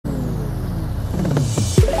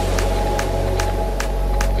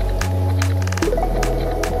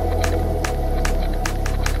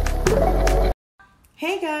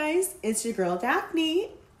guys, it's your girl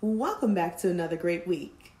Daphne. Welcome back to another great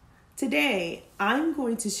week. Today, I'm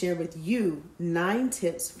going to share with you 9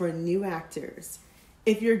 tips for new actors.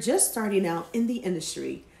 If you're just starting out in the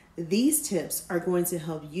industry, these tips are going to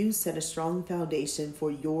help you set a strong foundation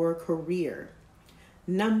for your career.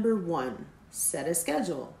 Number 1, set a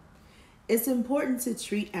schedule. It's important to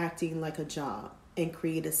treat acting like a job and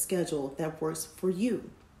create a schedule that works for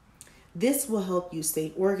you. This will help you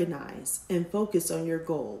stay organized and focus on your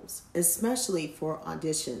goals, especially for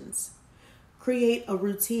auditions. Create a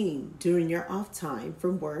routine during your off time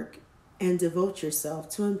from work and devote yourself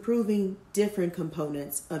to improving different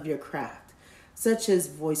components of your craft, such as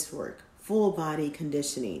voice work, full body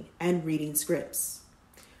conditioning, and reading scripts.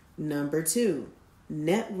 Number 2,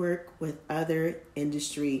 network with other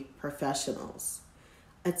industry professionals.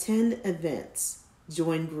 Attend events,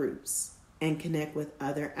 join groups, and connect with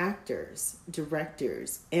other actors,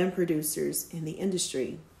 directors, and producers in the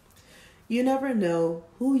industry. You never know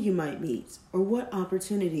who you might meet or what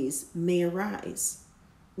opportunities may arise.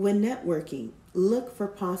 When networking, look for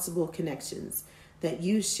possible connections that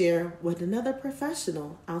you share with another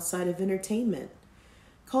professional outside of entertainment.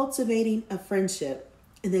 Cultivating a friendship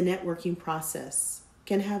in the networking process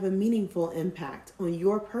can have a meaningful impact on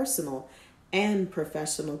your personal and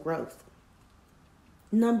professional growth.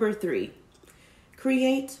 Number 3,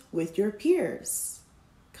 create with your peers.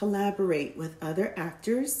 Collaborate with other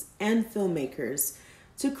actors and filmmakers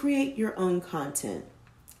to create your own content.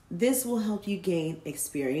 This will help you gain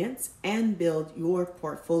experience and build your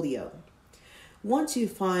portfolio. Once you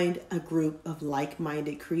find a group of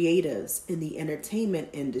like-minded creatives in the entertainment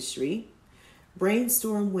industry,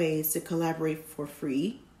 brainstorm ways to collaborate for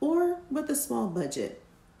free or with a small budget.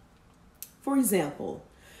 For example,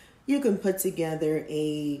 you can put together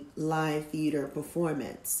a live theater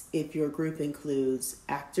performance if your group includes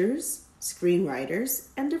actors, screenwriters,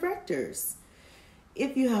 and directors.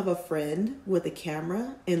 If you have a friend with a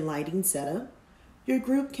camera and lighting setup, your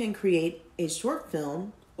group can create a short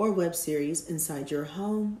film or web series inside your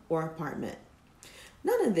home or apartment.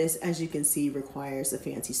 None of this, as you can see, requires a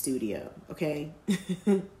fancy studio, okay?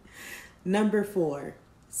 Number 4,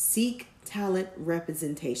 seek talent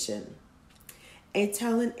representation. A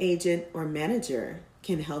talent agent or manager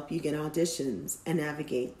can help you get auditions and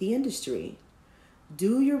navigate the industry.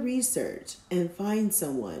 Do your research and find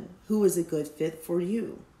someone who is a good fit for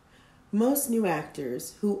you. Most new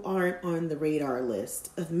actors who aren't on the radar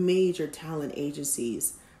list of major talent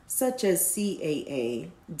agencies such as CAA,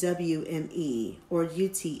 WME, or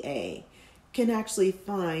UTA can actually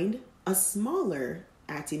find a smaller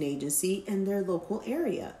acting agency in their local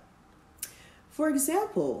area. For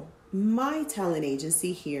example, my talent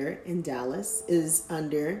agency here in Dallas is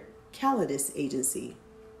under Calidus Agency.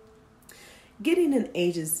 Getting an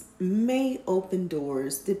agent may open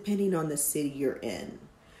doors depending on the city you're in.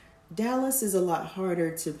 Dallas is a lot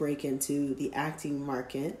harder to break into the acting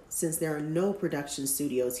market since there are no production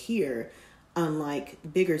studios here, unlike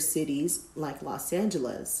bigger cities like Los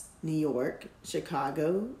Angeles, New York,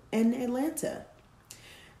 Chicago, and Atlanta.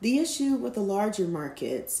 The issue with the larger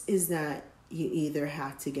markets is that you either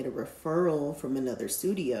have to get a referral from another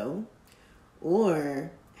studio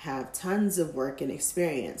or have tons of work and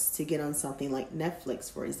experience to get on something like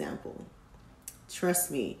Netflix, for example.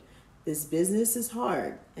 Trust me, this business is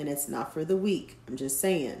hard and it's not for the weak. I'm just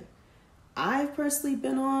saying. I've personally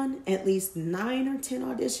been on at least 9 or 10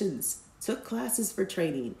 auditions, took classes for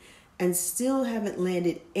training, and still haven't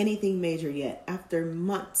landed anything major yet after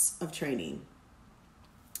months of training.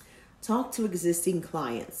 Talk to existing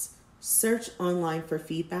clients. Search online for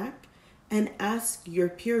feedback and ask your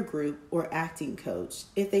peer group or acting coach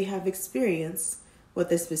if they have experience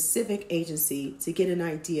with a specific agency to get an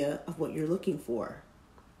idea of what you're looking for.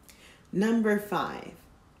 Number 5,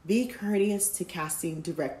 be courteous to casting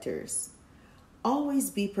directors. Always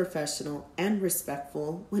be professional and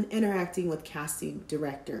respectful when interacting with casting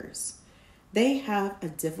directors. They have a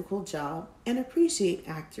difficult job and appreciate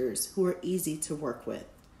actors who are easy to work with.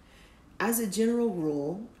 As a general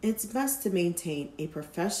rule, it's best to maintain a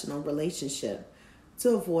professional relationship to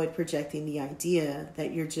avoid projecting the idea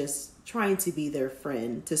that you're just trying to be their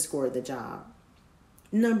friend to score the job.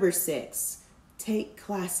 Number 6, take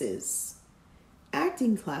classes.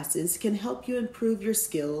 Acting classes can help you improve your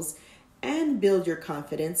skills and build your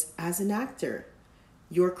confidence as an actor.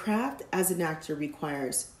 Your craft as an actor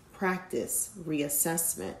requires practice,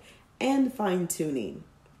 reassessment, and fine-tuning.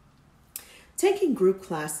 Taking group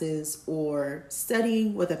classes or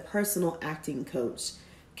studying with a personal acting coach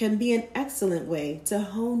can be an excellent way to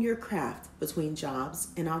hone your craft between jobs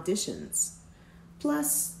and auditions.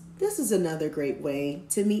 Plus, this is another great way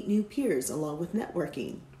to meet new peers along with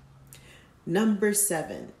networking. Number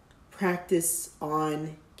 7, practice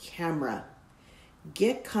on camera.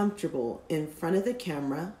 Get comfortable in front of the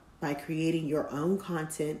camera by creating your own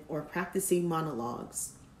content or practicing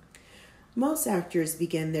monologues. Most actors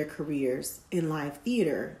begin their careers in live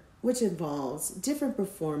theater, which involves different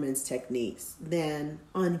performance techniques than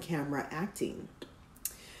on-camera acting.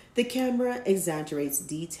 The camera exaggerates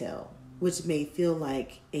detail, which may feel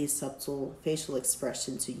like a subtle facial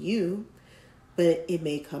expression to you, but it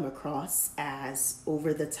may come across as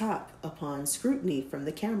over the top upon scrutiny from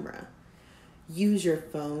the camera. Use your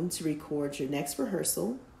phone to record your next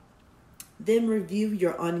rehearsal. Then review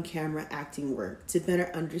your on-camera acting work to better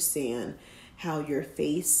understand how your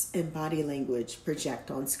face and body language project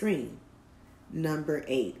on screen. Number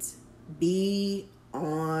 8, be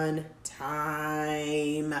on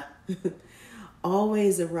time.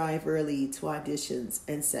 Always arrive early to auditions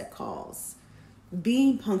and set calls.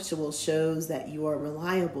 Being punctual shows that you are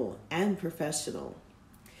reliable and professional.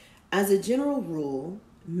 As a general rule,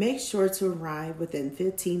 make sure to arrive within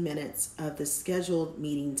 15 minutes of the scheduled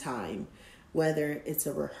meeting time, whether it's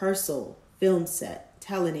a rehearsal, film set,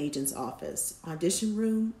 talent agent's office, audition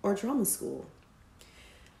room, or drama school.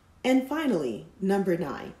 And finally, number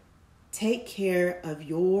 9, take care of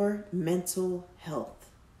your mental health.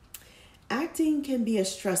 Acting can be a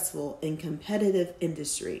stressful and competitive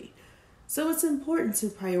industry, so it's important to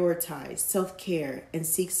prioritize self-care and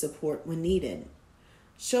seek support when needed.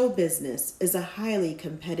 Show business is a highly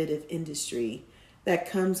competitive industry that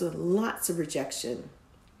comes with lots of rejection.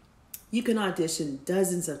 You can audition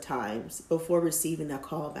dozens of times before receiving a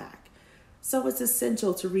call back, so it's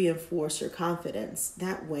essential to reinforce your confidence.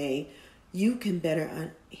 That way, you can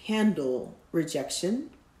better handle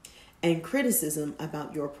rejection and criticism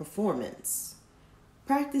about your performance.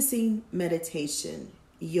 Practicing meditation,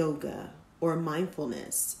 yoga, or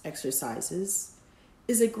mindfulness exercises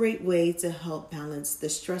is a great way to help balance the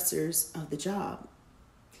stressors of the job.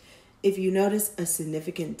 If you notice a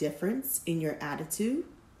significant difference in your attitude,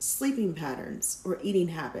 sleeping patterns, or eating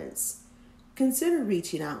habits, consider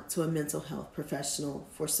reaching out to a mental health professional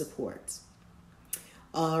for support.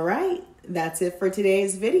 All right, that's it for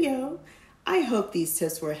today's video. I hope these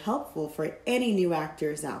tips were helpful for any new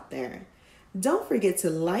actors out there. Don't forget to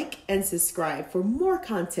like and subscribe for more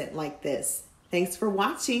content like this. Thanks for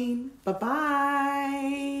watching.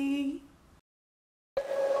 Bye-bye.